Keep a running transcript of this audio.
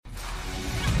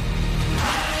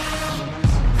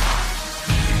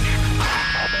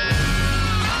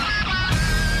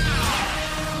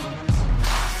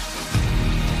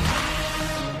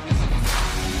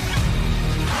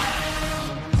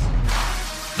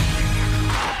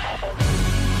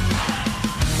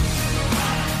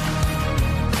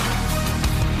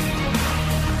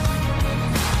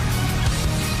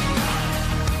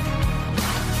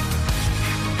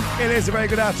Yes, a very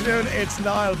good afternoon. It's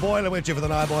Niall Boylan with you for the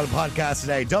Niall Boylan podcast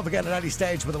today. Don't forget at any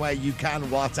stage, by the way, you can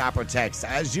WhatsApp or text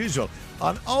as usual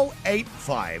on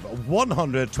 085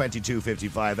 100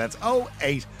 2255. That's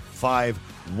 085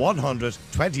 100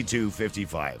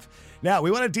 2255. Now, we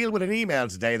want to deal with an email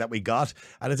today that we got,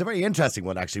 and it's a very interesting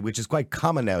one, actually, which is quite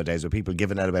common nowadays with people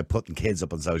giving out about putting kids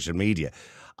up on social media.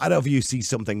 I don't know if you see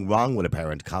something wrong with a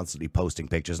parent constantly posting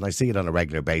pictures, and I see it on a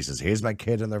regular basis. Here's my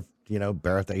kid and their,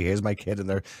 birthday. Here's my kid and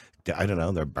their,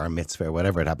 their bar mitzvah or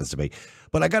whatever it happens to be.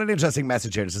 But I got an interesting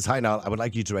message here that says, "Hi, Niall, I would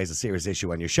like you to raise a serious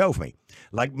issue on your show for me.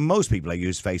 Like most people, I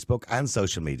use Facebook and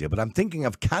social media, but I'm thinking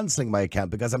of cancelling my account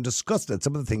because I'm disgusted at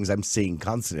some of the things I'm seeing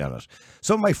constantly on it.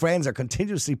 Some of my friends are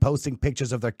continuously posting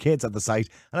pictures of their kids on the site,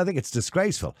 and I think it's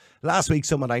disgraceful. Last week,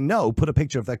 someone I know put a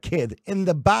picture of their kid in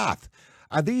the bath.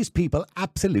 Are these people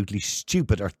absolutely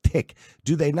stupid or thick?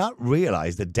 Do they not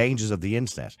realise the dangers of the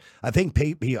internet? I think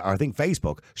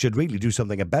Facebook should really do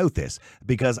something about this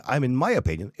because, in my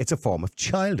opinion, it's a form of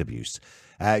child abuse.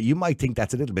 You might think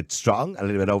that's a little bit strong, a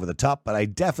little bit over the top, but I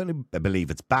definitely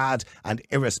believe it's bad and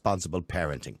irresponsible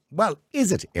parenting." Well,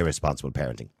 is it irresponsible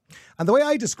parenting? And the way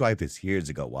I described this years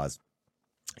ago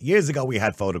we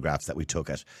had photographs that we took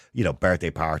at,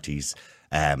 birthday parties,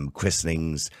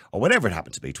 christenings, or whatever it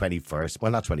happened to be, 21st,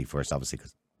 well, not 21st, obviously,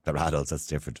 because they're adults, that's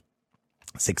different,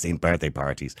 16th birthday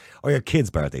parties, or your kids'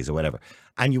 birthdays or whatever.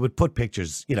 And you would put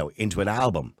pictures, into an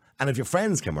album. And if your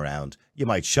friends come around, you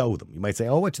might show them. You might say,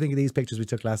 "Oh, what do you think of these pictures we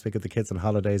took last week of the kids on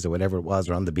holidays," or whatever it was,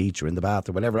 or on the beach or in the bath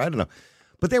or whatever, I don't know.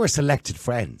 But they were selected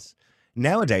friends.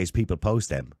 Nowadays, people post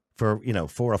them for,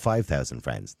 4,000 or 5,000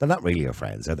 friends. They're not really your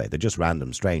friends, are they? They're just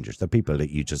random strangers. They're people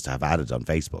that you just have added on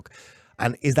Facebook.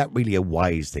 And is that really a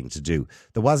wise thing to do?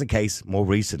 There was a case more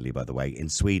recently, by the way, in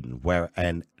Sweden, where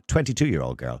a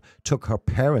 22-year-old girl took her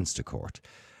parents to court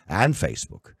and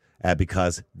Facebook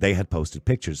because they had posted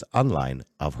pictures online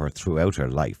of her throughout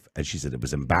her life. And she said it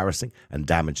was embarrassing and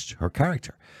damaged her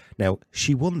character. Now,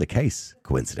 she won the case,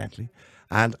 coincidentally.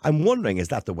 And I'm wondering, is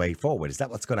that the way forward? Is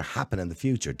that what's going to happen in the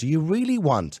future? Do you really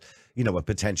want, a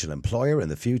potential employer in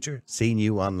the future seeing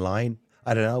you online?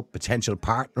 I don't know, potential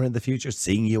partner in the future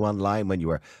seeing you online when you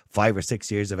were 5 or 6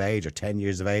 years of age or 10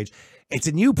 years of age? It's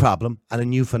a new problem and a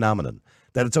new phenomenon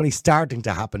that it's only starting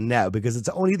to happen now because it's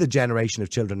only the generation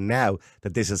of children now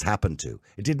that this has happened to.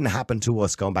 It didn't happen to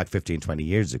us going back 15, 20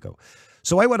 years ago.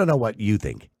 So I want to know what you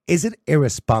think. Is it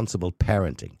irresponsible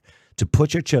parenting to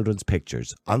put your children's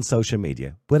pictures on social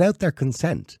media without their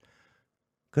consent?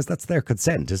 Because that's their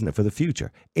consent, isn't it, for the future?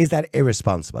 Is that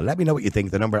irresponsible? Let me know what you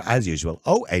think. The number, as usual,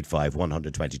 085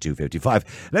 100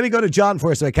 2255. Let me go to John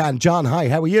first if I can. John, hi,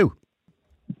 how are you?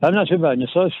 I'm not too bad,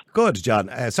 yourself? Good, John.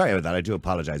 Sorry about that. I do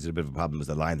apologise. There's a bit of a problem with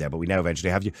the line there, but we now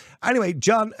eventually have you. Anyway,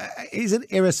 John, is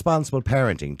it irresponsible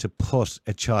parenting to put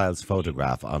a child's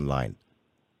photograph online?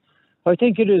 I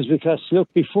think it is because,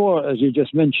 look, before, as you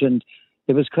just mentioned,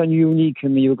 it was kind of unique. I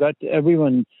mean, you got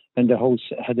everyone in the house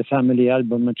had a family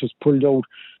album and was pulled out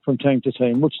from time to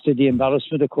time, much to the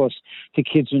embarrassment, of course, to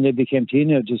kids when they became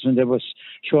teenagers, when they was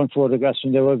showing photographs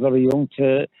when they were very young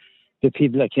to the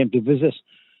people that came to visit.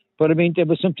 But I mean, there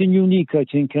was something unique, I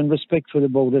think, and respectful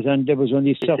about it, and there was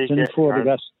only certain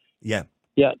photographs. Yeah.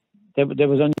 Yeah. There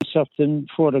was only certain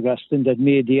photographs that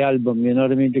made the album, you know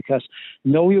what I mean? Because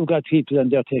now you've got people and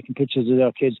they're taking pictures of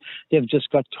their kids. They've just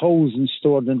got thousands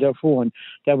stored on their phone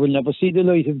that will never see the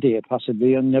light of day,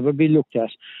 possibly, and never be looked at,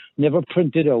 never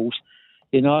printed out,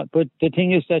 But the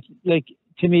thing is that,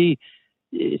 to me,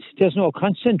 there's no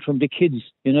consent from the kids.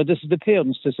 This is the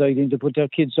parents deciding to put their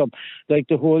kids up. Like,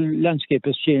 the whole landscape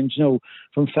has changed now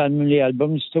from family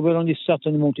albums to where only a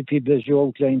certain amount of people, as you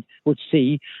outlined, would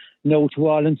see, now to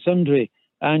all and sundry.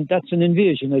 And that's an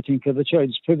invasion, I think, of a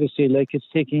child's privacy. Like, it's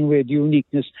taking away the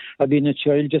uniqueness of being a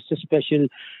child, just a special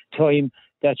time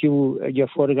that your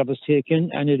photograph was taken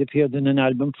and it appeared in an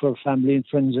album for family and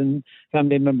friends and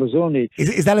family members only.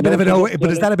 Is that a bit of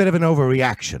an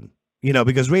overreaction?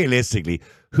 Because realistically,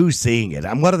 who's seeing it?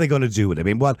 And what are they going to do with it? I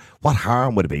mean, what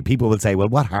harm would it be? People will say, well,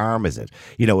 what harm is it?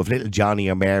 If little Johnny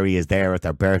or Mary is there at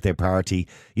their birthday party,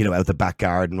 out the back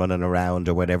garden running around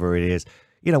or whatever it is,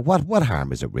 what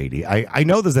harm is it really? I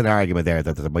know there's an argument there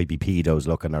that there might be pedos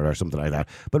looking or something like that,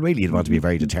 but really you'd want to be a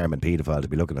very determined paedophile to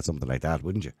be looking at something like that,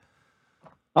 wouldn't you?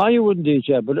 You wouldn't do it,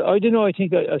 yeah. But I don't know, I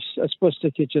think I suppose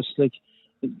that it just it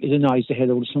annoys the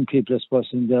head out of some people, I suppose,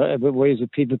 in their ways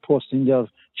of people posting their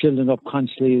children up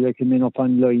constantly, up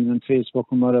online and Facebook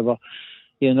and whatever,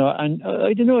 and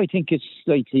I don't know, I think it's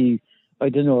slightly,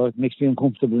 it makes me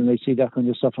uncomfortable when I see that kind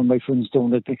of stuff and my friends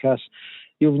doing it because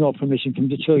you have no permission from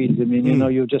the child. I mean,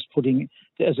 you're just putting,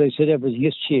 as I said, everything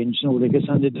has changed now. Like, it's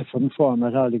on a different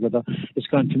format altogether. It's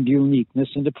gone from the uniqueness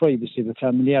and the privacy of a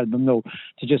family album now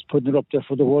to just putting it up there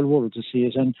for the whole world to see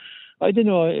it. And I don't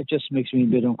know, it just makes me a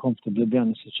bit uncomfortable, to be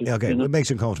honest with you. Yeah, okay, Well, it makes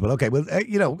you uncomfortable. Okay, well,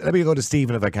 let me go to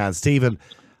Stephen if I can. Stephen,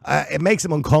 it makes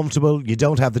them uncomfortable. You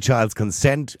don't have the child's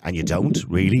consent, and you don't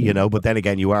really, but then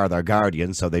again, you are their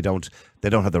guardian, so they don't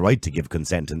have the right to give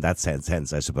consent in that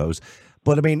sense, I suppose.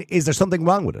 But I mean, is there something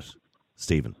wrong with it,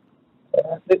 Stephen?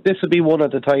 This would be one of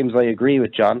the times I agree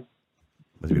with John.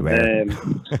 Must be rare. Can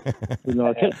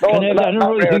I?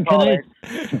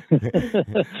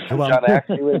 Come on. John, I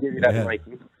actually will give you that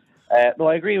ranking. No,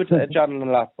 I agree with John a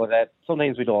lot, but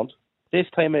sometimes we don't. This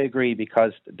time I agree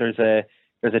because there's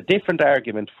a different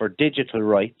argument for digital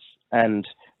rights and,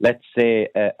 let's say,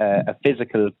 a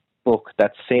physical book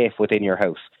that's safe within your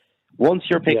house. Once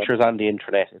your picture's on the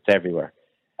internet, it's everywhere.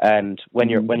 And when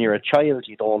you're a child,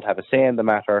 you don't have a say in the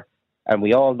matter. And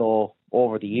we all know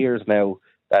over the years now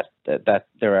that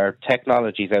there are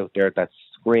technologies out there that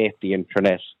scrape the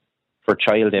internet for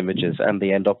child images, and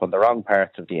they end up on the wrong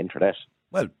parts of the internet.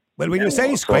 Well, when you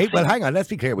say scrape, well, hang on, let's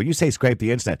be clear. When you say scrape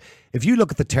the internet, if you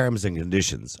look at the terms and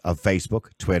conditions of Facebook,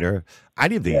 Twitter,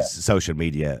 any of these social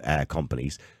media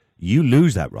companies, you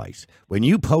lose that right. When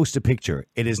you post a picture,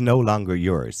 it is no longer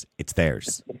yours. It's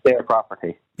theirs. It's their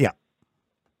property. Yeah.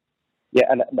 Yeah,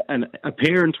 and a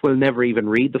parent will never even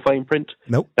read the fine print.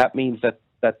 Nope. That means that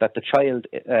the child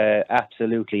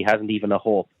absolutely hasn't even a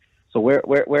hope. So where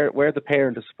the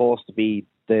parent is supposed to be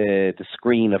the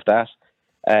screen of that,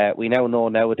 we now know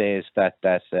nowadays that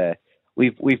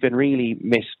we've been really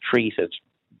mistreated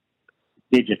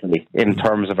digitally in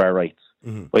terms of our rights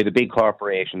by the big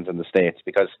corporations in the States,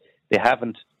 because they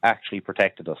haven't actually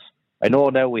protected us. I know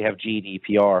now we have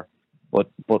GDPR,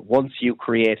 but once you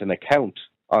create an account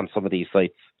on some of these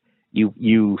sites,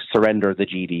 you surrender the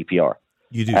GDPR.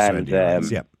 You do surrender,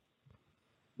 yeah.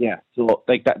 Yeah, so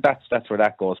like that's where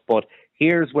that goes. But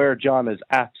here's where John is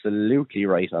absolutely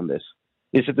right on this.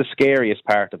 This is the scariest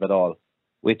part of it all,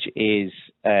 which is,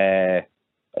 I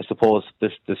suppose,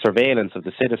 the surveillance of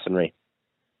the citizenry.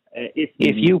 If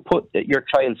you put your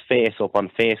child's face up on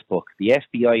Facebook, the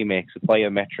FBI makes a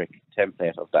biometric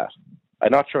template of that.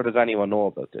 I'm not sure does anyone know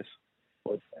about this,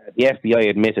 but the FBI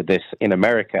admitted this in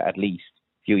America at least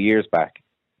a few years back,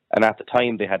 and at the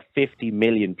time they had 50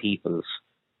 million people's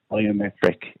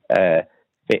biometric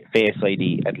face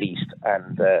ID at least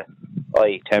and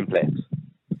eye templates.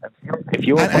 If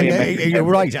you're you're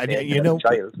right, child,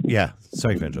 yeah.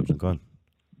 Sorry for interrupting. Go on.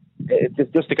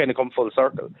 Just to kind of come full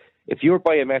circle, if your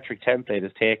biometric template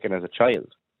is taken as a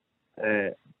child,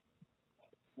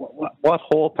 what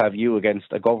hope have you against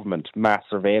a government mass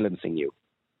surveillancing you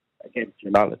against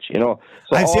your knowledge? So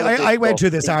I went through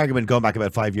this argument going back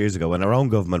about 5 years ago when our own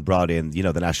government brought in,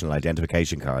 the national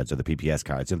identification cards or the PPS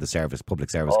cards, the public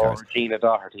service cards. Regina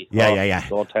Doherty. Yeah.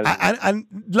 Don't tell me. And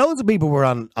loads of people were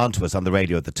onto us on the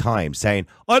radio at the time saying,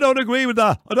 I don't agree with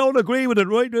that. I don't agree with it,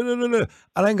 right? And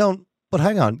I'm going, but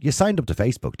hang on, you signed up to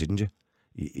Facebook, didn't you?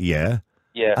 Yeah.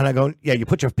 Yeah. And I'm going, yeah, you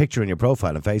put your picture in your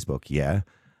profile on Facebook, yeah.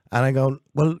 And I'm going,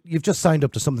 well, you've just signed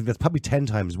up to something that's probably 10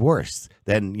 times worse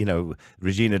than,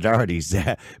 Regina Doherty's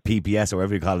PPS or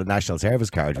whatever you call it, National Service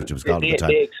Card, which it was called at the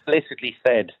time. They explicitly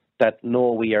said that,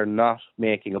 no, we are not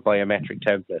making a biometric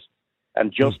template.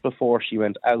 And just before she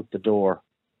went out the door,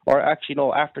 or actually,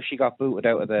 no, after she got booted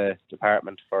out of the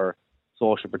Department for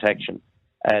Social Protection,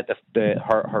 her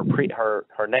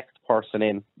next person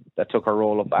in that took her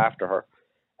role up after her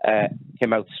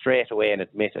came out straight away and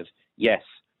admitted, yes,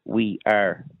 we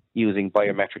are using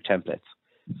biometric templates.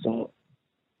 So,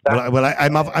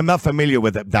 I'm not familiar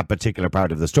with that particular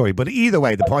part of the story, but either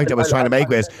way, the point I was trying to make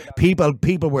was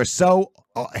people were so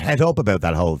head up about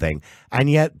that whole thing, and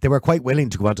yet they were quite willing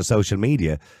to go onto social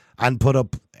media and put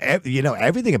up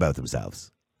everything about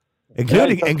themselves,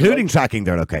 including tracking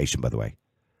their location, by the way.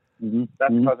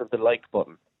 That's because of the like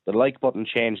button. The like button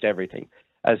changed everything.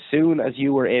 As soon as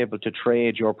you were able to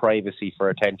trade your privacy for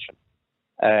attention,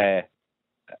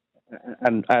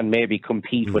 and maybe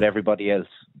compete with everybody else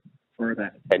for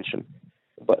that attention,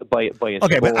 by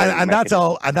okay, and that's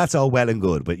all well and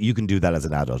good, but you can do that as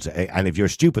an adult, and if you're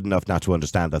stupid enough not to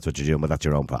understand that's what you're doing, well, that's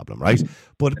your own problem, right?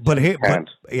 But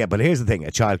here's the thing: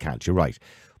 a child can't. You're right.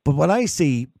 But when I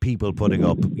see people putting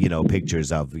up,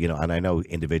 pictures of, and I know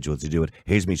individuals who do it,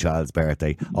 here's my child's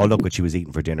birthday, oh, look what she was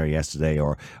eating for dinner yesterday,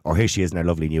 or here she is in her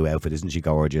lovely new outfit, isn't she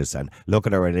gorgeous, and look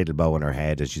at her little bow on her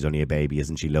head, and she's only a baby,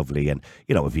 isn't she lovely, and,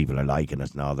 if people are liking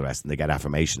it and all the rest, and they get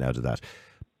affirmation out of that.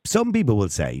 Some people will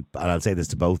say, and I'll say this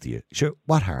to both of you, sure,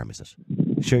 what harm is it?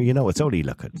 Sure, it's only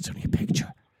a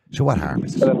picture. So what harm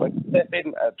is it?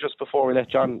 Just before we let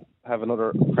John have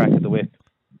another crack at the whip,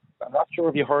 I'm not sure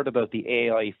if you heard about the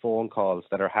AI phone calls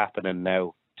that are happening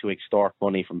now to extort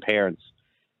money from parents.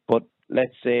 But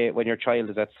let's say when your child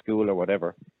is at school or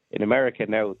whatever, in America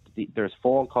now, there's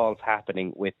phone calls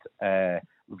happening with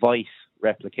voice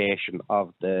replication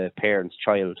of the parent's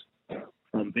child.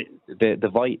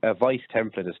 A voice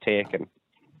template is taken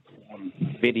from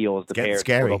videos the parents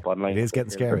put up online. It is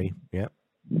getting scary, yeah.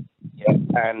 Yeah,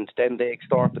 and then they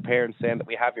extort the parents saying that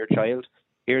we have your child.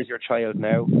 Here's your child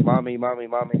now. Mommy,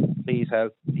 please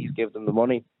help. Please give them the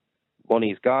money.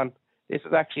 Money's gone. This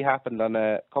has actually happened on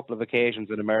a couple of occasions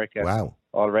in America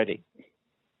already.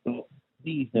 So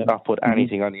please do not put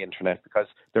anything on the internet because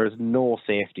there is no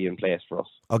safety in place for us.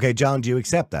 Okay, John, do you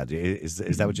accept that? Is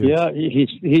that what you... Yeah,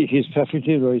 he's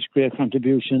perfectly right. It's great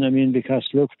contribution. I mean, because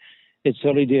look, it's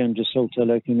very dangerous out there.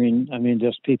 Like, I mean,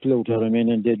 there's people out there,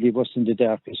 and they leave us in the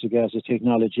dark as regards to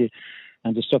technology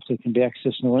and the stuff that can be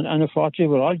accessed now. And unfortunately,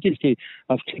 we're all guilty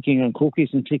of clicking on cookies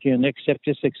and clicking on accept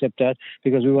this, accept that,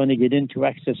 because we want to get in to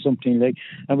access something like,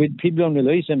 and with people don't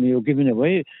realize, you're giving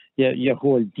away your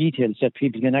whole details that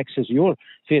people can access your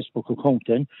Facebook account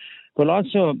then. But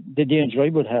also, the danger I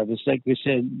would have is, like we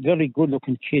said, very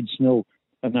good-looking kids now.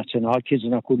 I'm not saying all kids are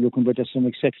not good-looking, but there's some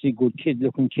exceptionally good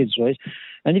looking kids, right?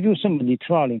 And if you have somebody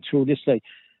trawling through this, like,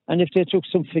 and if they took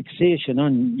some fixation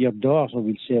on your daughter,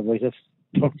 we'll say, right, at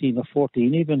 13 or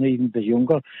 14, even a bit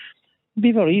younger, it'd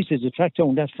be very easy to track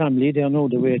down that family. They know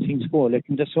the way things go. Like,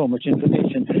 and there's so much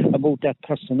information about that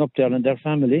person up there and their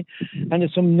family. And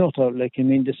if some nutter,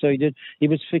 decided he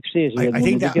was fixated.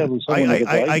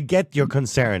 I get your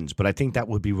concerns, but I think that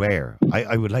would be rare.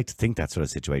 I would like to think that sort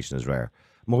of situation is rare.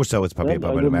 More so, it's probably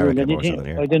about America more so than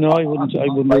here. I don't know. I wouldn't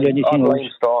rule anything out. Online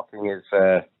stalking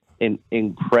is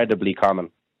incredibly common,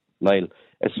 Niall,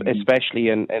 especially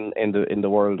in the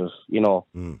world of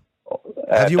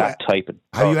that type of.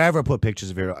 Have you ever put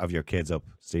pictures of your kids up,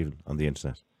 Stephen, on the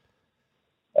internet?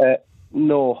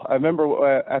 No, I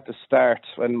remember at the start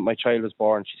when my child was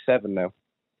born. She's 7 now.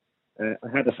 I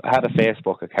had a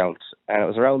Facebook account, and it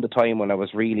was around the time when I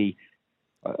was really.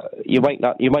 You might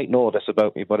know this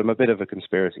about me, but I'm a bit of a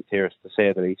conspiracy theorist, to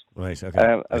say the least. Right.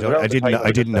 Okay. I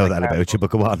didn't know that about you, but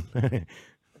go on.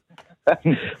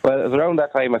 Well, it was around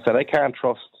that time I said I can't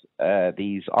trust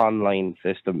these online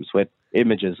systems with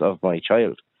images of my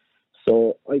child,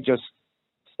 so I just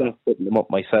stopped putting them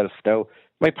up myself. Now,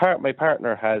 my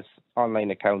partner has online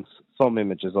accounts, some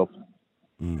images up.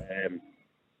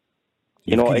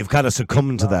 You've kind of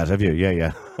succumbed to that, have you?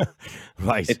 Yeah.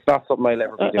 Right. It's not something I'll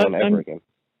ever be doing ever again.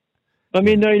 I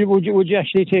mean, Niall, would you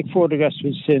actually take photographs,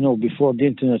 before the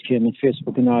internet came and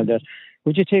Facebook and all that?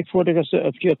 Would you take photographs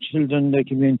of your children,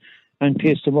 and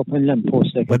paste them up on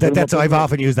lampposts? But I've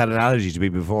often used that analogy to me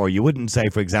before. You wouldn't say,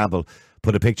 for example,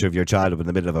 put a picture of your child up in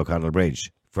the middle of O'Connell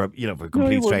Bridge for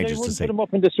complete strangers to see. Put them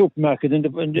up in the supermarket in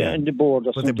the board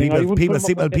or something.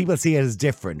 People see it as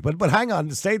different. But hang on,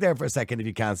 stay there for a second if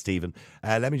you can, Stephen.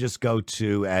 Let me just go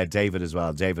to David as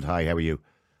well. David, hi, how are you?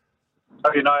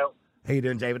 How are you, Niall? How you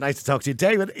doing, David? Nice to talk to you.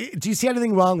 David, do you see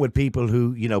anything wrong with people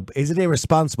who, is it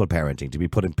irresponsible parenting to be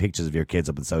putting pictures of your kids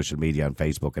up on social media, on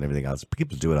Facebook and everything else?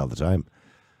 People do it all the time.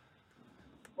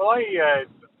 Well, as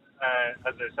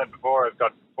I said before, I've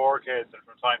got 4 kids, and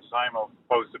from time to time I'll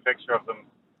post a picture of them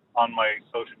on my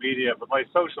social media. But my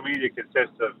social media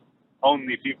consists of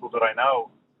only people that I know.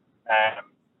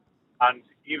 And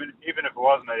even if it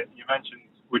wasn't, you mentioned,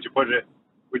 would you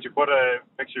put a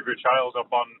picture of your child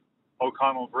up on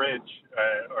O'Connell Bridge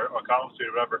or O'Connell Street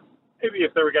or whatever? Maybe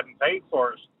if they were getting paid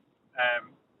for it.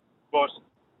 But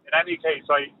in any case,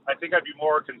 I think I'd be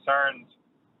more concerned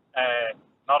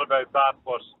not about that,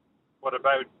 but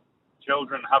about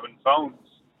children having phones.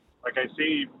 Like, I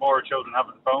see more children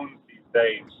having phones these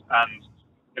days, and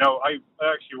I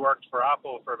actually worked for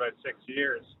Apple for about 6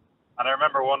 years, and I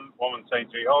remember one woman saying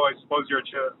to me, "Oh, I suppose your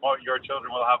children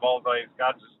will have all those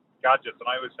gadgets," and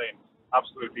I was saying,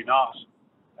 absolutely not.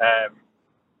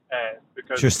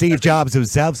 Because Steve Jobs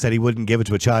himself said he wouldn't give it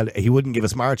to a child. He wouldn't give a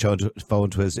smartphone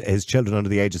to his children under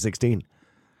the age of 16.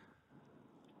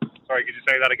 Sorry, could you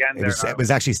say that again? It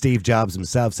was actually Steve Jobs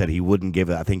himself said he wouldn't give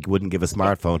a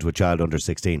smartphone to a child under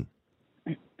 16.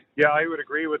 Yeah, I would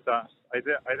agree with that. I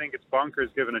think it's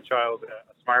bonkers giving a child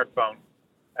a smartphone.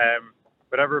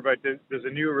 There's a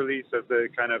new release of the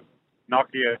kind of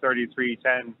Nokia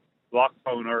 3310 block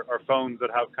phone or phones that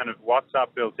have kind of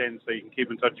WhatsApp built in so you can keep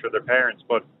in touch with their parents.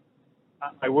 But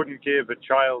I wouldn't give a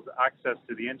child access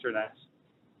to the internet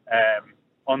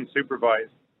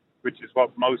unsupervised, which is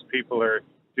what most people are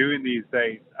doing these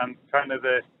days. And kind of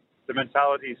the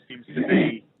mentality seems to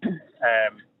be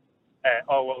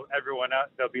oh well, everyone else,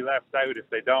 they'll be left out if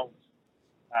they don't,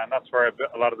 and that's where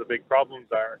a lot of the big problems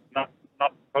are. Not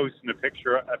posting a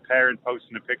parent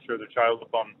posting a picture of their child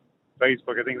up on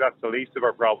Facebook. I think that's the least of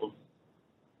our problems.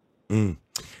 Mm.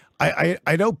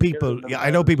 I know people. Yeah,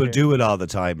 I know people do it all the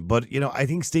time. But I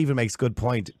think Stephen makes a good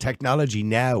point. Technology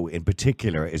now, in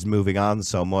particular, is moving on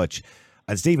so much.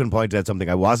 And Stephen pointed out something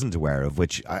I wasn't aware of,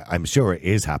 which I'm sure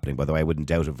is happening. By the way, I wouldn't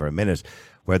doubt it for a minute.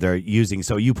 Where they're using,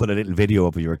 so you put a little video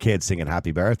up of your kid singing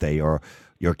 "Happy Birthday," or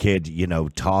your kid,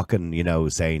 talking,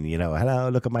 saying, "Hello,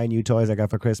 look at my new toys I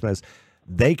got for Christmas."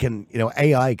 They can,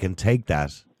 AI can take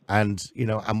that, and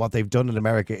and what they've done in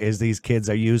America is these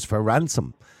kids are used for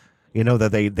ransom.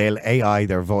 That they'll AI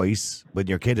their voice. When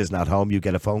your kid is not home, you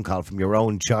get a phone call from your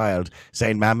own child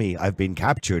saying, "Mammy, I've been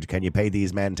captured. Can you pay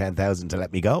these men 10,000 to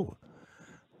let me go?"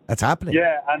 That's happening.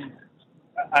 Yeah,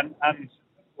 and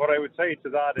what I would say to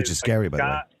that which is scary, by the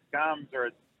way.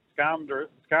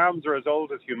 Scams are as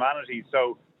old as humanity.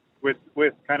 So with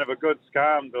kind of a good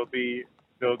scam, there'll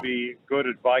be good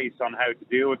advice on how to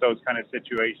deal with those kind of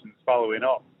situations following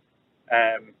up.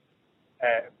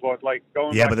 But like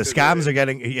going but the scams are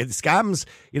getting scams.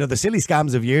 The silly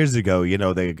scams of years ago.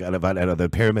 They kind of the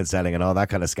pyramid selling and all that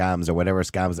kind of scams, or whatever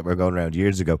scams that were going around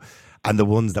years ago, and the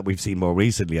ones that we've seen more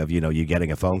recently of you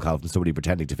getting a phone call from somebody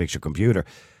pretending to fix your computer.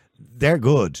 They're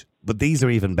good, but these are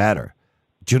even better.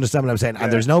 Do you understand what I'm saying? Yeah.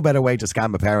 And there's no better way to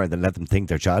scam a parent than let them think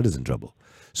their child is in trouble.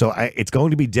 So it's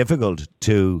going to be difficult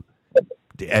to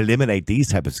eliminate these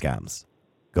type of scams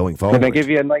going forward. Can I give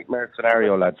you a nightmare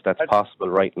scenario, lads, that's possible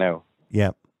right now?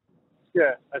 Yeah.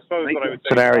 Yeah, I suppose what I would say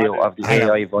scenario of the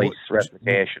AI voice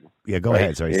replication. Yeah, go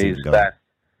ahead. Sorry, Stephen, go ahead.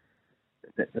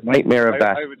 The nightmare of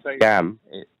that scam.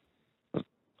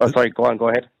 Sorry, go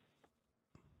ahead.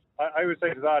 I would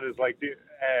say to that is like,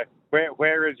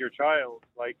 where is your child?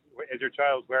 Like, is your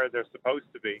child where they're supposed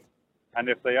to be? And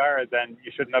if they are, then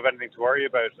you shouldn't have anything to worry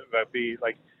about.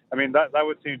 That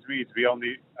would seem to me to be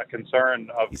only a concern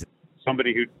of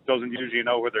somebody who doesn't usually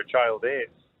know where their child is.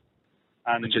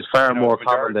 And, which is far more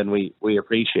common than we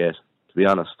appreciate, to be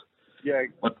honest. Yeah.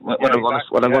 What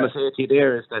I'm going to say to you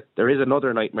there is that there is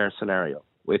another nightmare scenario,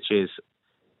 which is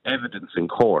evidence in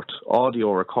court,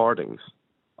 audio recordings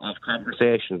of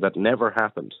conversations that never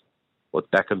happened, but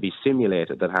that can be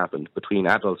simulated that happened between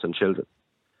adults and children.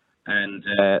 And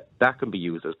that can be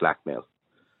used as blackmail.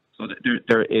 So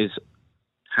there is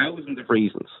thousands of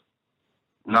reasons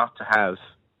not to have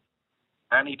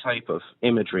any type of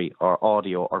imagery or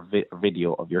audio or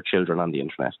video of your children on the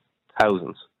internet.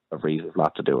 Thousands of reasons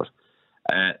not to do it.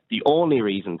 The only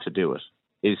reason to do it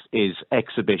is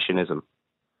exhibitionism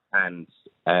and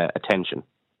attention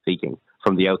seeking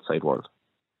from the outside world.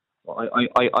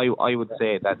 I would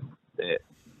say that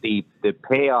the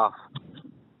payoff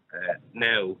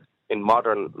now in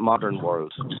modern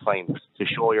world times to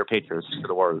show your pictures to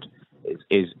the world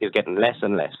is getting less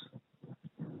and less.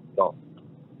 So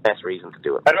best reason to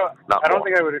do it. I don't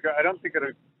think I would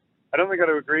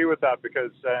agree with that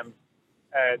because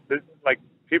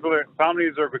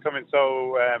families are becoming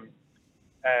so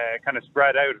kind of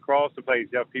spread out across the place.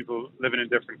 You have people living in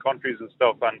different countries and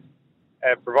stuff, and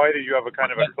provided you have a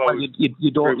kind of a close.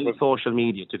 You don't need social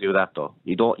media to do that, though.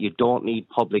 You don't need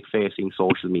public-facing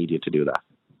social media to do that.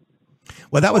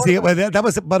 Well, that was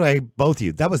by the way, both of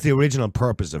you. That was the original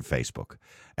purpose of Facebook,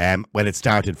 when it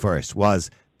started first,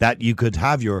 was that you could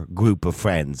have your group of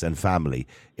friends and family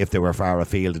if they were far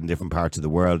afield in different parts of the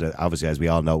world. Obviously, as we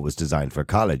all know, it was designed for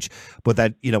college. But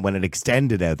that, when it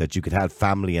extended out, that you could have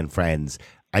family and friends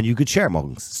and you could share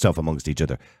stuff amongst each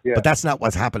other. Yeah. But that's not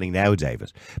what's happening now,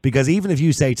 David. Because even if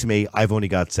you say to me, I've only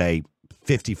got, say,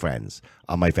 50 friends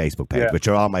on my Facebook page, which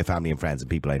are all my family and friends and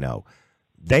people I know,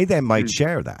 they then might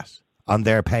share that on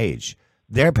their page.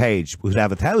 Their page would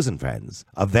have 1,000 friends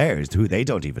of theirs who they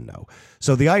don't even know.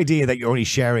 So the idea that you're only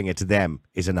sharing it to them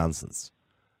is a nonsense.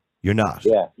 You're not.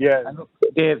 Yeah.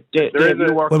 Dave,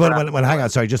 well, hang on.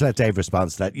 Sorry, just let Dave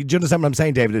respond to that. Do you understand what I'm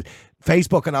saying, David?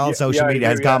 Facebook and all social media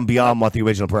has gone beyond what the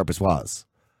original purpose was.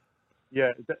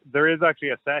 Yeah, there is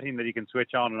actually a setting that you can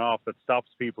switch on and off that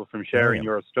stops people from sharing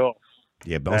your stuff.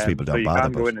 Yeah, most people don't bother.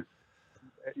 Go in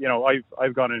and,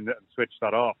 I've gone in and switched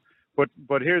that off.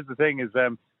 But here's the thing: is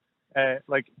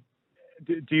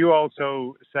do you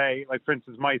also say, like, for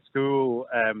instance, my school,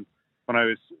 when I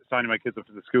was signing my kids up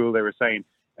to the school, they were saying,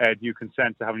 do you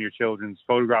consent to having your children's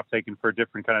photograph taken for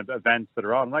different kind of events that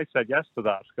are on? And I said yes to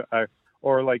that.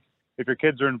 Or like, if your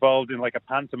kids are involved in like a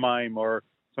pantomime or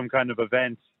some kind of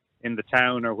event in the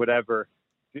town or whatever,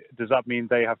 does that mean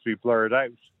they have to be blurred out?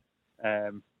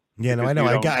 I know.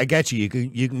 I get you.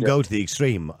 You can go to the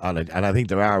extreme on it, and I think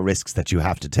there are risks that you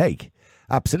have to take.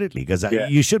 Absolutely, because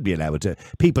you should be allowed to.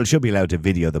 People should be allowed to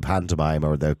video the pantomime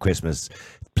or the Christmas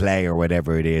play or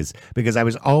whatever it is. Because I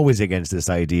was always against this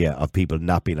idea of people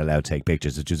not being allowed to take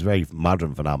pictures, which is a very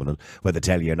modern phenomenon where they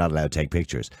tell you you're not allowed to take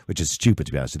pictures, which is stupid,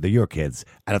 to be honest. They're your kids,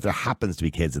 and if there happens to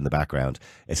be kids in the background,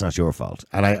 it's not your fault.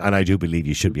 And I do believe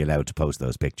you should be allowed to post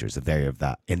those pictures if they're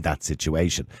in that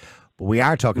situation. But we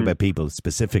are talking about people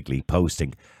specifically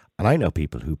posting, and I know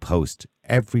people who post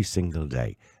every single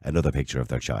day another picture of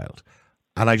their child.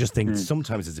 And I just think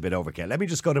sometimes it's a bit overkill. Let me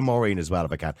just go to Maureen as well,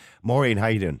 if I can. Maureen, how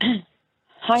you doing?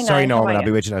 Hi, Sorry, Niall, Norman, I'll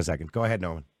be with you in a second. Go ahead,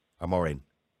 Norman. Or Maureen.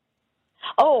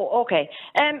 Oh, okay.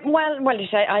 Well, you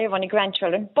say I have only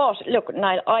grandchildren, but look,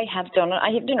 Niall, I have done it.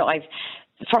 I've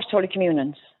first Holy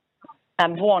Communions.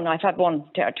 I've had one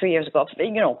 2 years ago,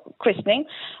 christening,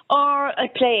 or a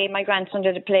play. My grandson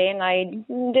did a play, and I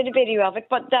did a video of it.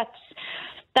 But that's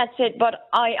it. But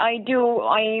I do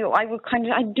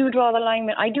draw the line.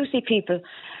 I do see people.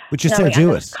 But you still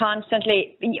do it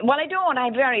constantly. Well, I don't.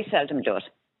 I very seldom do it.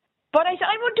 But I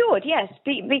would do it, yes,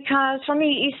 because for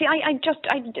me, you see, when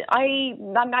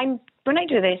I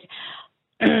do this,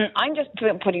 I'm just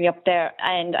putting it up there,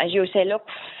 and as you say, look,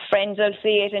 friends will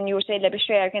see it, and you say they'll be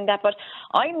sharing that, but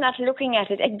I'm not looking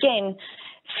at it again.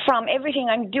 From everything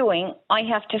I'm doing, I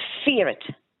have to fear it.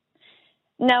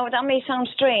 Now that may sound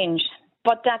strange,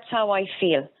 but that's how I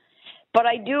feel. But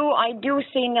I do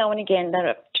see now and again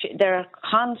that there are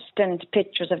constant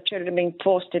pictures of children being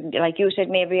posted, like you said,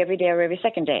 maybe every day or every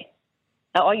second day.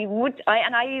 I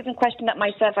even question that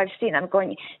myself. I'm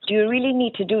going, do you really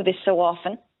need to do this so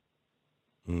often?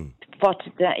 But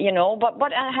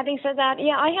having said that,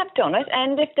 yeah, I have done it.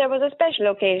 And if there was a special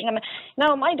occasion,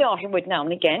 now my daughter would now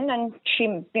and again, and she,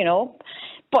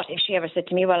 but if she ever said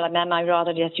to me, well, Ma'am, I'd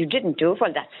rather that you didn't do it,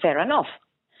 well, that's fair enough.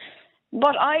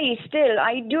 But I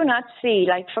do not see,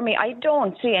 like for me, I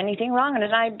don't see anything wrong in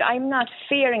it. I'm not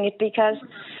fearing it because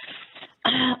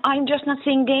I'm just not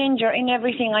seeing danger in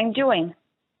everything I'm doing.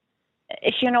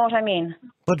 If you know what I mean.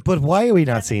 But why are we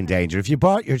not seeing danger? If you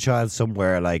brought your child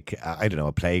somewhere like, I don't know,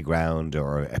 a playground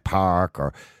or a park,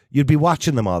 or you'd be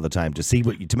watching them all the time to see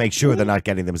to make sure they're not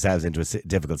getting themselves into a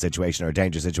difficult situation or a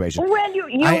dangerous situation. Well, you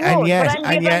and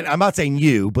yet, I'm not saying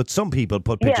you, but some people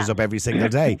put pictures up every single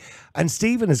day. And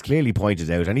Stephen has clearly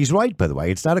pointed out, and he's right, by the way,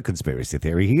 it's not a conspiracy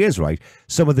theory, he is right,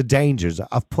 some of the dangers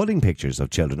of putting pictures of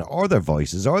children or their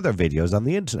voices or their videos on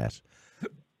the internet.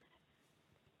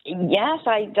 Yes,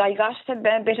 I got a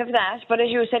bit of that, but as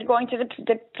you said, going to the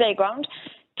playground,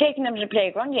 taking them to the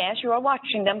playground, yes, you are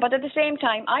watching them, but at the same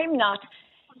time, I'm not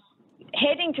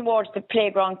heading towards the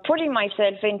playground, putting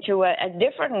myself into a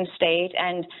different state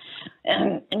and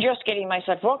just getting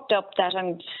myself worked up that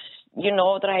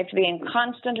that I have to be in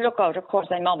constant lookout. Of course,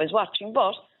 I'm always watching,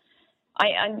 but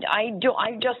I'm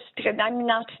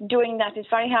not doing that. It's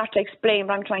very hard to explain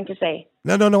what I'm trying to say.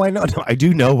 No, I know. No, I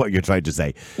do know what you're trying to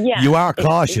say. Yeah, you are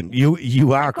caution.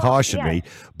 You are cautionary,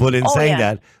 but in saying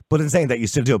that, you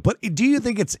still do it. But do you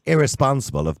think it's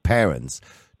irresponsible of parents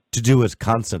to do it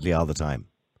constantly all the time?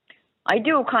 I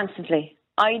do constantly.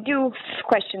 I do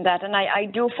question that, and I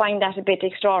do find that a bit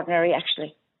extraordinary,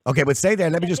 actually. Okay, but stay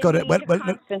there. Let me just go to. Do it.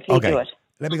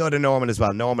 Let me go to Norman as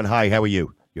well. Norman, hi. How are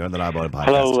you? You're on the Niall Boylan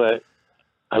podcast.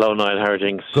 Hello, Niall. How are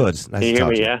things? Good. Nice can you hear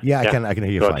me? Yeah, I can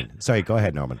hear you fine. Sorry, go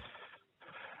ahead, Norman.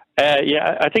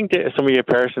 I think that some of your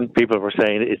people were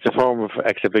saying it's a form of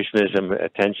exhibitionism,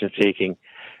 attention seeking.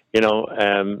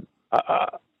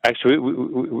 Actually,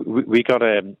 we got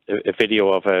a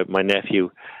video of my nephew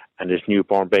and his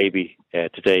newborn baby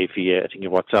today via, I think,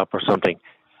 WhatsApp or something.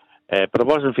 But it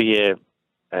wasn't via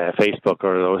Facebook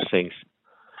or those things.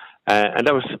 And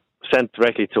that was sent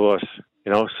directly to us,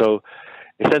 so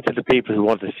it's sent to the people who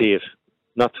want to see it,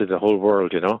 not to the whole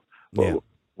world, Yeah.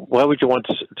 Why would you want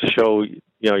to show,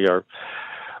 the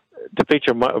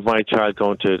picture of my child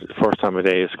going to the first time a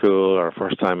day of school or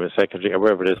first time in secondary or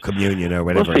wherever it is. Communion or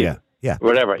whatever, yeah.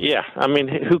 Whatever, yeah. I mean,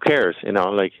 who cares,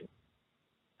 only,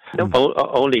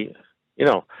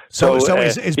 So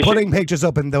is putting pictures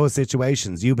up in those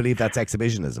situations, you believe that's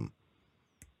exhibitionism?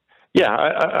 Yeah,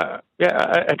 I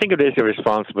think it is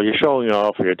irresponsible. You're showing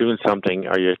off, or you're doing something,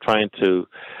 or you're trying to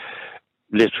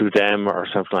live through them, or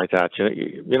something like that.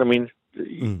 You know what I mean?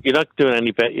 You're not doing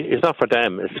any better. It's not for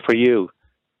them. It's for you.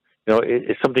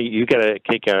 It's something you get a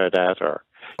kick out of that, or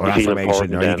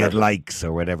affirmation, or you get likes,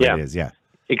 or whatever it is. Yeah,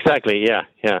 exactly. Yeah.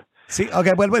 See,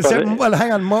 okay, well,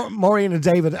 hang on, Maureen and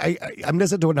David. I'm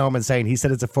listening to what Norman's saying. He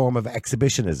said it's a form of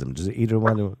exhibitionism. Does either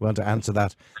one want to answer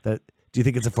that? Do you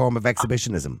think it's a form of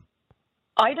exhibitionism?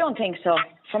 I don't think so.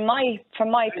 From my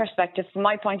perspective, from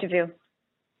my point of view.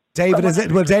 David,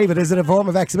 is it a form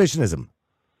of exhibitionism?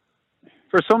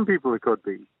 For some people, it could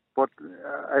be. But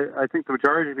I think the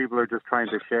majority of people are just trying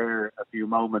to share a few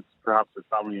moments, perhaps with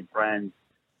family and friends,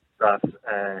 that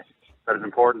is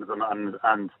important to them.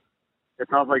 And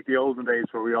it's not like the olden days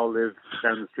where we all live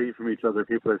down the street from each other.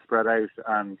 People are spread out,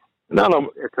 and it's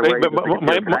a way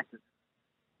that connected.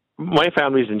 My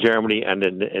family's in Germany and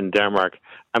in Denmark,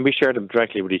 and we share them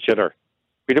directly with each other.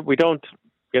 We don't,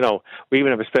 we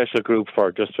even have a special group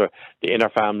for the inner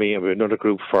family, and we have another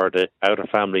group for the outer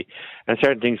family, and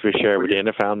certain things we share with the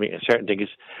inner family, and certain things.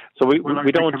 So we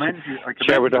don't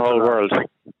share with the whole world.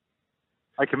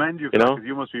 I commend you for that, because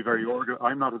you must be very organized.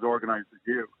 I'm not as organized as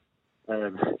you.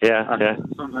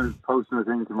 Sometimes posting a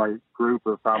thing to my group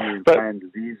of family and friends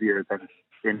is easier than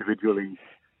individually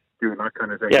doing that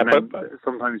kind of thing. Yeah, but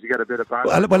sometimes you get a bit of bad.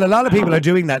 Well, a lot of people are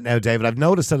doing that now, David. I've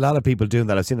noticed a lot of people doing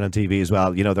that. I've seen it on TV as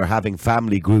well. They're having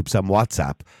family groups on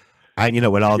WhatsApp, and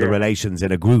with all the relations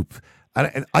in a group.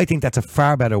 And I think that's a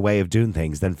far better way of doing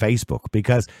things than Facebook,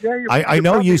 because I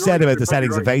know you said about the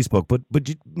settings of Facebook, but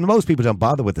most people don't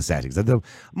bother with the settings.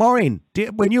 Maureen,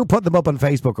 when you put them up on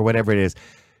Facebook or whatever it is,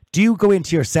 do you go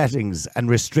into your settings and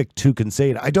restrict to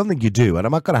conceal? I don't think you do, and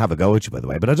I'm not going to have a go at you, by the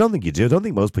way, but I don't think you do. I don't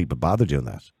think most people bother doing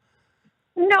that.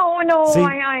 No,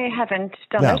 I haven't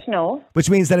done it, no. Which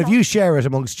means that if you share it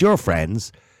amongst your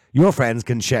friends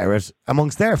can share it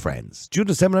amongst their friends. Do you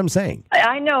understand what I'm saying?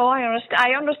 I know, I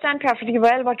understand perfectly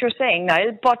well what you're saying,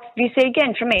 Niall, but you see,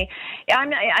 again, for me,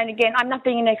 I'm not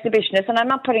being an exhibitionist, and I'm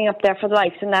not putting up there for the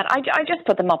likes and that. I just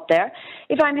put them up there.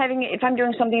 If I'm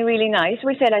doing something really nice,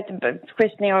 we say like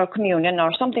christening or communion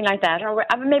or something like that, or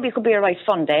maybe it could be a right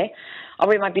fun day, or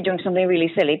we might be doing something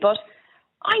really silly, but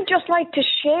I just like to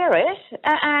share it,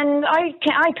 and I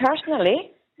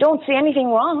personally don't see anything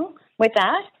wrong with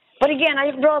that. But again, I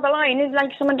draw the line. It's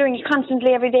like someone doing it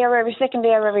constantly every day or every second day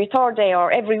or every third day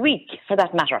or every week, for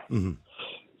that matter. Mm-hmm.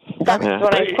 That's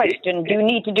what I question. Do you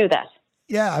need to do that?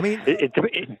 Yeah, I mean...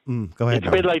 go ahead. It's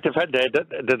a bit like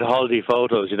the holiday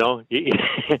photos,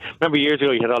 Remember years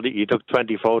ago you took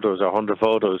 20 photos or 100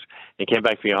 photos and came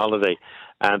back from your holiday,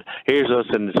 and here's us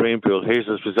in the swimming pool, here's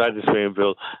us beside the swimming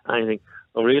pool, and I think,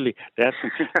 oh, really?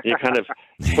 You're kind of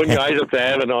putting your eyes up to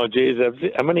heaven. Oh, geez,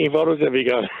 how many photos have you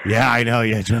got? Yeah, I know.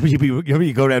 Yeah, do you remember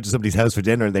you go around to somebody's house for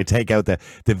dinner and they take out the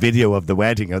video of the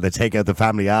wedding, or they take out the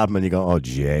family album, and you go, oh,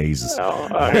 Jesus.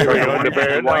 Oh, here we go to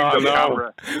bed.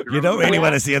 No. You don't really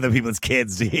want to see other people's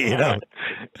kids, do you? Yeah.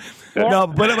 No,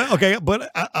 but okay.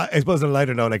 But I suppose on a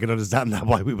lighter note, I can understand that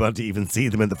why we want to even see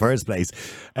them in the first place.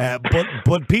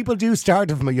 But people do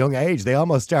start it from a young age. They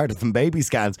almost started from baby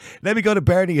scans. Let me go to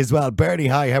Bernie as well. Bernie,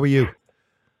 hi, how are you?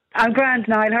 I'm grand,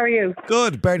 Niall. How are you?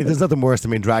 Good, Bernie. There's nothing worse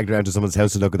than being dragged around to someone's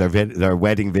house to look at their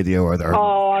wedding video or their...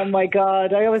 Oh, my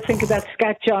God. I always think of that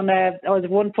sketch on was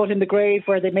One Foot in the Grave,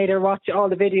 where they made her watch all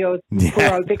the videos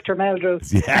for old Victor Meldrew.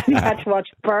 Yeah. And he had to watch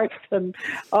births, and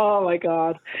oh, my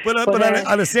God. But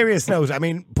on a serious note, I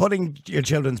mean, putting your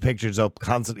children's pictures up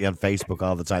constantly on Facebook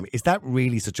all the time, is that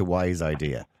really such a wise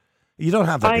idea? You don't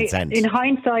have that consent. In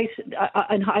hindsight,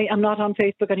 I'm not on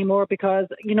Facebook anymore because,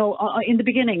 in the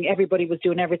beginning, everybody was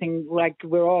doing everything like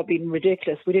we're all being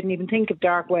ridiculous. We didn't even think of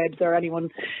dark webs or anyone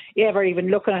ever even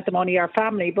looking at them, only our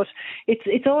family. But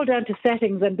it's all down to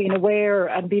settings and being aware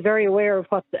and be very aware of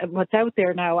what's out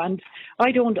there now. And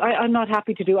I'm not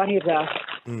happy to do any of that.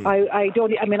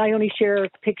 I only share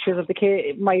pictures of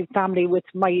my family with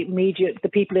my media, the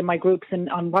people in my groups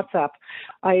on WhatsApp.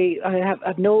 I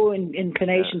have no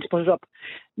inclination to put it up.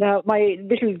 Now, my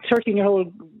little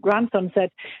 13-year-old grandson said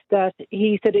that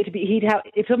he said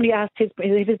if somebody asked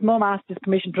if his mum asked his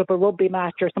permission to put up a rugby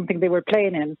match or something they were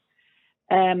playing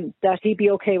in, that he'd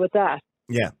be okay with that.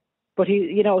 Yeah. But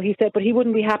he said, but he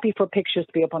wouldn't be happy for pictures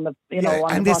to be up on the,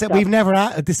 on and the they said we've never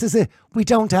we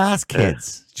don't ask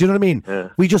kids. Do you know what I mean? Yeah.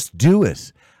 We just do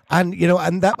it. And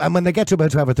and when they get to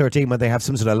about 12 or 13, when they have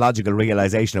some sort of logical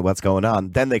realization of what's going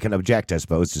on, then they can object, I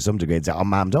suppose, to some degree and say, "Oh,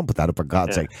 Mom, don't put that up for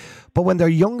God's sake." But when they're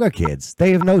younger kids,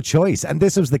 they have no choice. And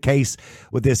this was the case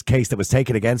with this case that was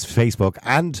taken against Facebook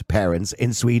and parents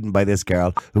in Sweden by this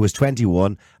girl who was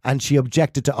 21, and she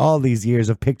objected to all these years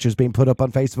of pictures being put up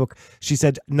on Facebook. She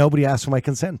said, "Nobody asked for my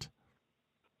consent."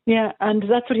 Yeah, and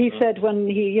that's what he said when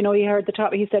he heard the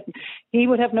top. He said he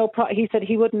would have he said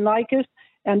he wouldn't like it.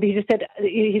 And he just said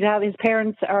he'd have his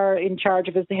parents are in charge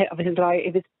of his life,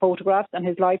 of his photographs and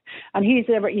his life. And he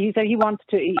said he wants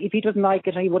to. If he doesn't like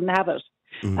it, he wouldn't have it.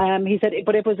 Mm-hmm. He said,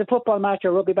 but if it was a football match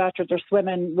or rugby match, or they're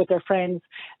swimming with their friends,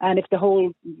 and if the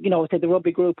whole, say the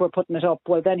rugby group were putting it up,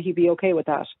 well, then he'd be okay with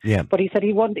that. Yeah. But he said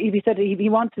he wants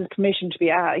his permission to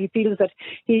be. He feels that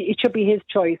it should be his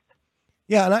choice.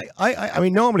 Yeah, and I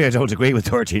mean, normally I don't agree with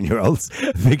 13-year-olds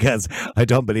because I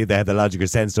don't believe they have the logic or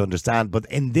sense to understand. But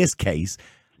in this case,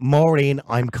 Maureen,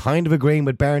 I'm kind of agreeing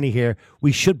with Bernie here.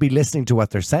 We should be listening to what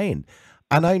they're saying.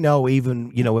 And I know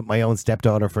even, with my own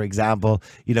stepdaughter, for example,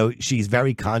 she's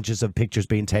very conscious of pictures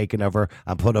being taken of her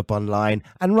and put up online,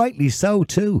 and rightly so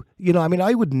too.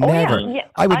 I would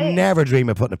never dream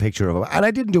of putting a picture of her. And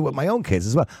I didn't do it with my own kids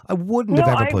as well. I wouldn't have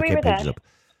ever put pictures up.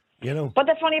 But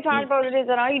the funny part about it is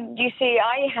that I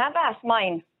have asked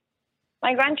my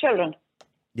grandchildren,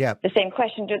 the same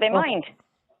question: do they mind?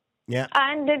 Yeah,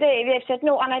 and they've said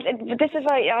no, and this is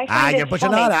why I find it but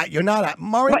funny. you're not.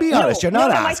 Maureen, be honest, you're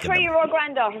not asking. My 3-year-old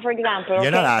granddaughter, for example.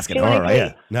 You're not asking her, are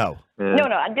you? No. No.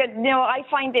 I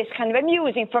find this kind of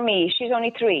amusing for me. She's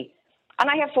only 3. And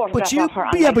I have photographs of her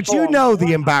on my but phone. you know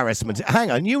the embarrassment.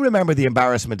 Hang on, you remember the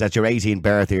embarrassment at your 18th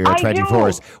birthday or your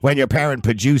 24th when your parent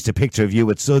produced a picture of you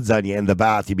with suds on you in the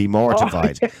bath. You'd be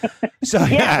mortified. So in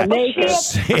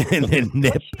the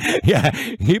nip. Yeah,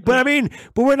 but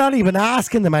we're not even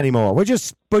asking them anymore. We're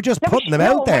just putting them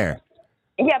out there.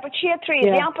 Yeah, but she at 3 is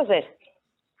the opposite.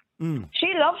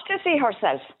 She loves to see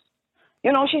herself.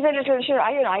 She's a little.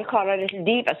 I call her a little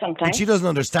diva sometimes. But she doesn't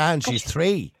understand. She's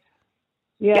 3.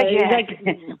 Yeah.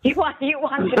 You want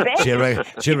to bet.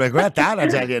 She'll regret that, I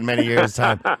tell you, in many years'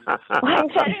 time. I'm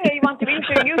telling you, you want to meet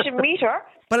her, you should meet her.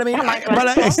 But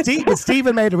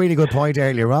Stephen made a really good point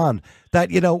earlier on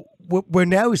that, we're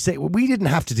now saying we didn't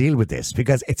have to deal with this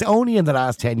because it's only in the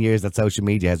last 10 years that social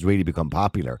media has really become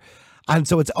popular. And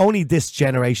so it's only this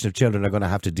generation of children are going to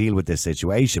have to deal with this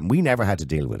situation. We never had to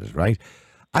deal with it, right?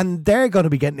 And they're going to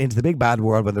be getting into the big bad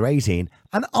world when they're 18.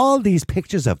 And all these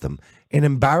pictures of them in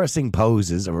embarrassing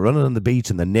poses or running on the beach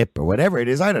in the nip or whatever it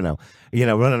is, I don't know,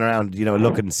 running around,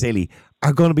 looking silly,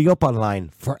 are going to be up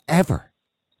online forever.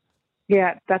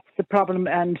 Yeah, that's the problem.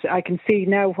 And I can see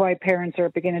now why parents are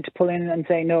beginning to pull in and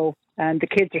say no. And the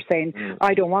kids are saying,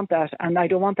 I don't want that, and I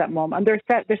don't want that, Mum. And they're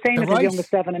saying it as young as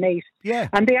 7 and 8. Yeah.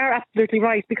 And they are absolutely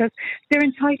right, because they're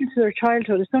entitled to their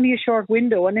childhood. It's only a short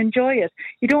window, and enjoy it.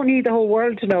 You don't need the whole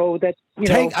world to know that,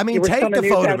 take the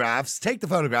photographs. Take the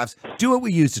photographs. Do what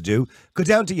we used to do. Go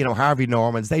down to, Harvey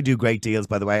Norman's. They do great deals,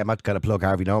 by the way. I'm not going to plug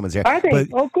Harvey Norman's here. Are they?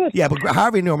 Oh, good. Yeah, but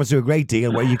Harvey Norman's do a great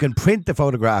deal where you can print the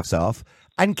photographs off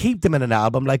and keep them in an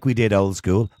album like we did old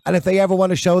school. And if they ever want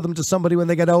to show them to somebody when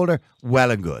they get older, well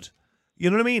and good. You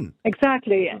know what I mean?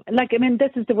 Exactly.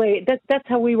 This is the way. That's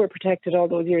how we were protected all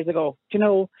those years ago.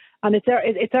 And it's our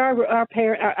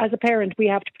as a parent, we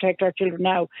have to protect our children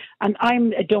now. And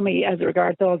I'm a dummy as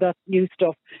regards all that new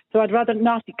stuff. So I'd rather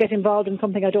not get involved in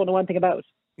something I don't know anything about.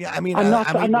 Yeah, I'm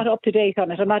not up to date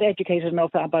on it. I'm not educated enough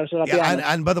about it. I'll be honest.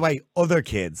 And by the way, other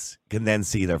kids can then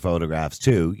see their photographs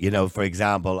too. For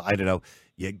example, I don't know.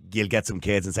 You'll get some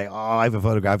kids and say, "Oh, I have a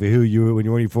photograph of who you were when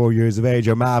you were only 4 years of age.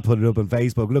 Your ma put it up on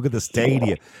Facebook. Look at the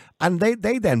stadia," and they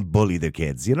then bully the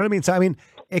kids. You know what I mean? So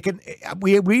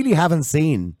we really haven't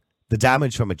seen the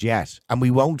damage from it yet, and we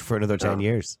won't for another 10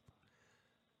 years.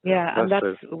 Yeah, and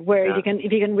that's where if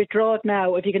you can withdraw it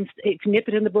now, if you can nip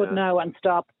it in the bud now and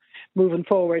stop moving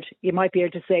forward, you might be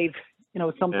able to save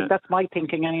something. Yeah. That's my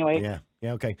thinking anyway. Yeah,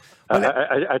 okay. Well,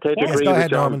 I tend to agree with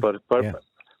John, Norman.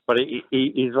 But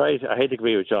he's right. I hate to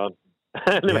agree with John.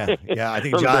 Anyway, I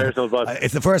think John,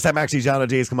 it's the first time actually John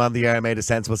O'D has come on the air and made a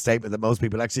sensible statement that most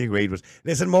people actually agreed with.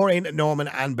 Listen, Maureen, Norman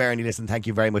and Bernie, thank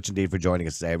you very much indeed for joining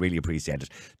us today. I really appreciate it.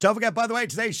 Don't forget, by the way,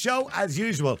 today's show, as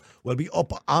usual, will be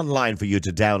up online for you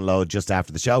to download just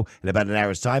after the show in about an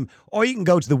hour's time, or you can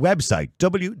go to the website,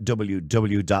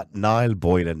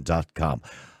 www.niallboylan.com.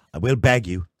 I will beg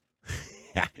you.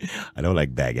 I don't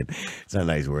like begging. It's not a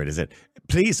nice word, is it?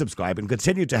 Please subscribe and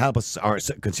continue to help us, or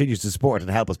continue to support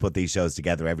and help us put these shows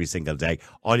together every single day.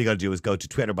 All you got to do is go to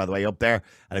Twitter, by the way, up there.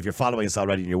 And if you're following us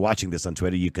already and you're watching this on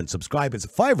Twitter, you can subscribe. It's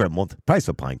 $5 a month, price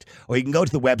of a pint. Or you can go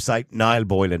to the website,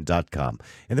 niallboylan.com.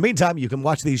 In the meantime, you can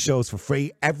watch these shows for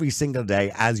free every single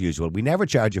day, as usual. We never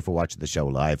charge you for watching the show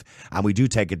live. And we do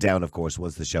take it down, of course,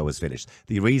 once the show is finished.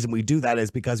 The reason we do that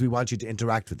is because we want you to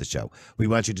interact with the show. We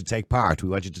want you to take part. We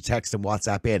want you to text and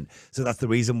WhatsApp in. So that's the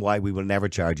reason why we will never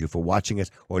charge you for watching it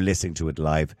or listening to it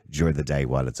live during the day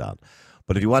while it's on.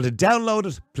 But if you want to download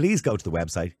it, please go to the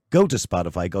website, go to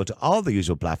Spotify, go to all the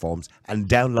usual platforms and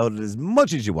download it as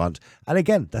much as you want. And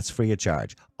again, that's free of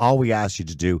charge. All we ask you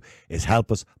to do is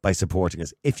help us by supporting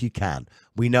us if you can.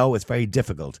 We know it's very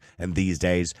difficult in these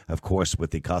days, of course, with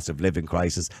the cost of living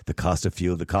crisis, the cost of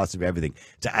fuel, the cost of everything,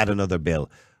 to add another bill.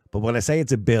 But when I say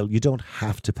it's a bill, you don't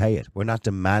have to pay it. We're not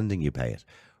demanding you pay it.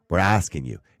 We're asking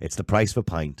you. It's the price of a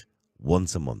pint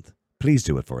once a month. Please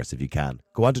do it for us if you can.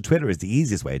 Go on to Twitter is the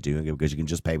easiest way of doing it because you can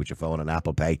just pay with your phone on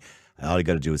Apple Pay. And all you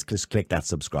got to do is just click that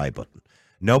subscribe button.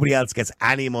 Nobody else gets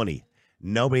any money.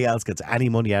 Nobody else gets any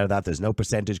money out of that. There's no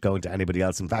percentage going to anybody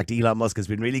else. In fact, Elon Musk has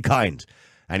been really kind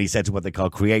And he said to what they call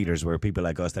creators, where people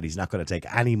like us, that he's not going to take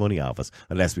any money off us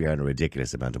unless we earn a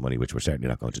ridiculous amount of money, which we're certainly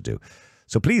not going to do.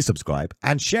 So please subscribe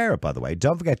and share it, by the way.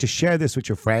 Don't forget to share this with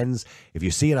your friends. If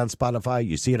you see it on Spotify,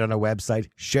 you see it on our website,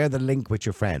 share the link with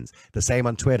your friends. The same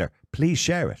on Twitter. Please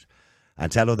share it.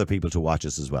 And tell other people to watch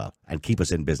us as well. And keep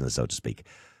us in business, so to speak.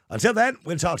 Until then,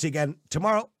 we'll talk to you again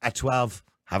tomorrow at 12.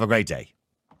 Have a great day.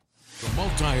 The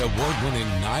multi-award-winning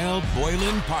Niall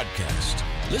Boylan Podcast.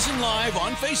 Listen live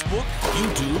on Facebook,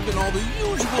 YouTube, and all the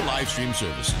usual live stream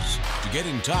services. To get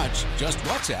in touch, just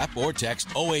WhatsApp or text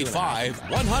 085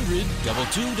 100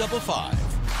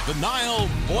 2255. The Niall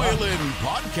Boylan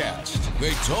Podcast.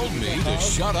 They told me to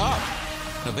shut up.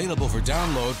 Available for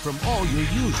download from all your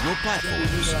usual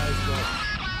platforms.